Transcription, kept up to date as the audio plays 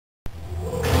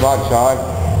Come on, Shawn.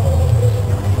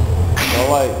 No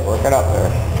way. Work it up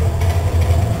there.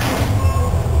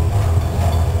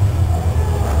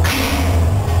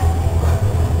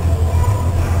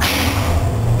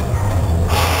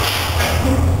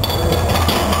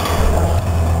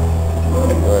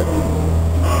 Good.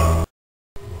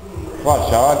 Come on,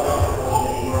 Shawn.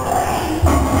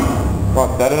 Come on,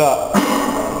 set it up.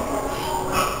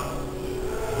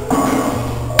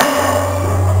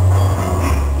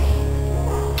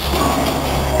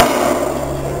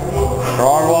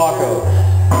 Strong walkout.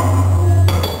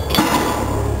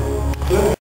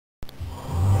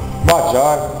 Come on,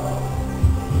 Shawn.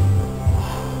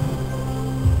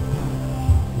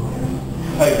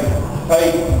 Hey, hey.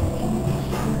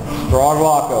 Strong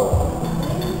walkout.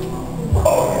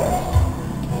 Oh, yeah.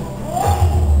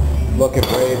 Looking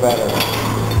way better.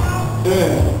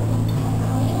 Yeah.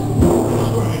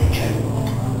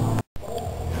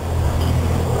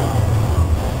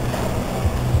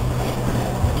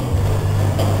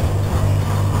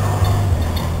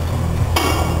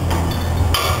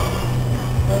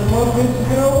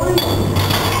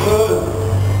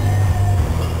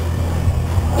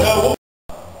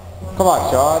 Come on,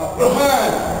 Shawn.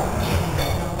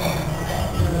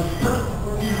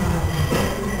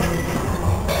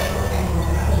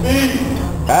 Speed.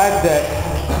 That's it.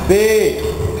 Speed.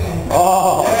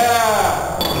 Oh.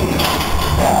 Yeah.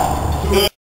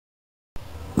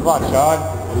 Come on, Shawn.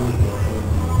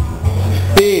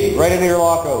 Speed. Right into your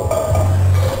lockout.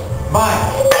 Mine.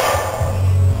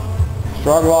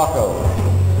 Strong lockout.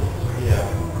 Yeah.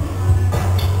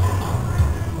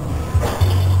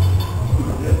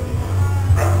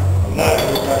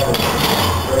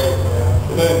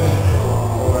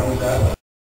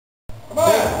 Come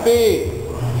on. Speed.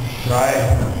 Try it.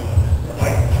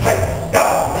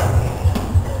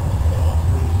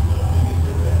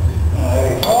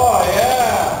 Oh,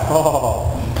 yeah.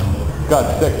 Oh.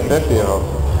 Got 650 of them.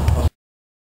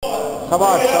 Come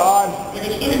on, Shawn.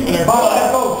 Come on,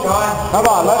 let's go, Shawn. Come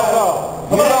on, let's go.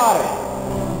 You got it.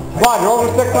 Come on, you're over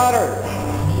 600.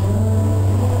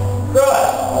 Good.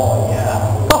 Oh, yeah.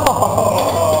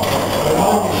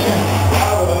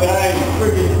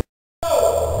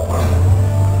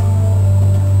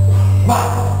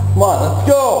 Come on, let's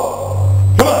go.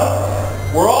 Come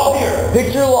on. We're all here.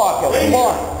 Picture lockout. Come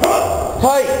on. Come on.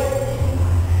 Tight.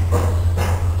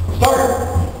 Start.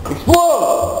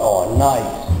 Explode. Oh,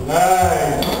 nice.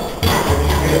 Nice.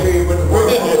 We're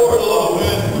getting forward a little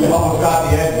bit. You almost got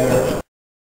the edge there.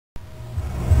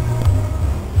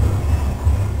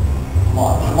 Come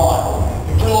on, come on.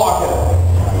 Picture lockout.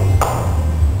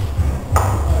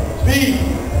 Speed.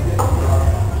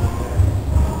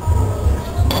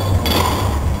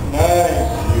 Nice.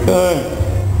 Good.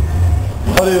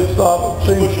 How do you stop?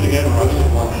 Push it again, Rusty.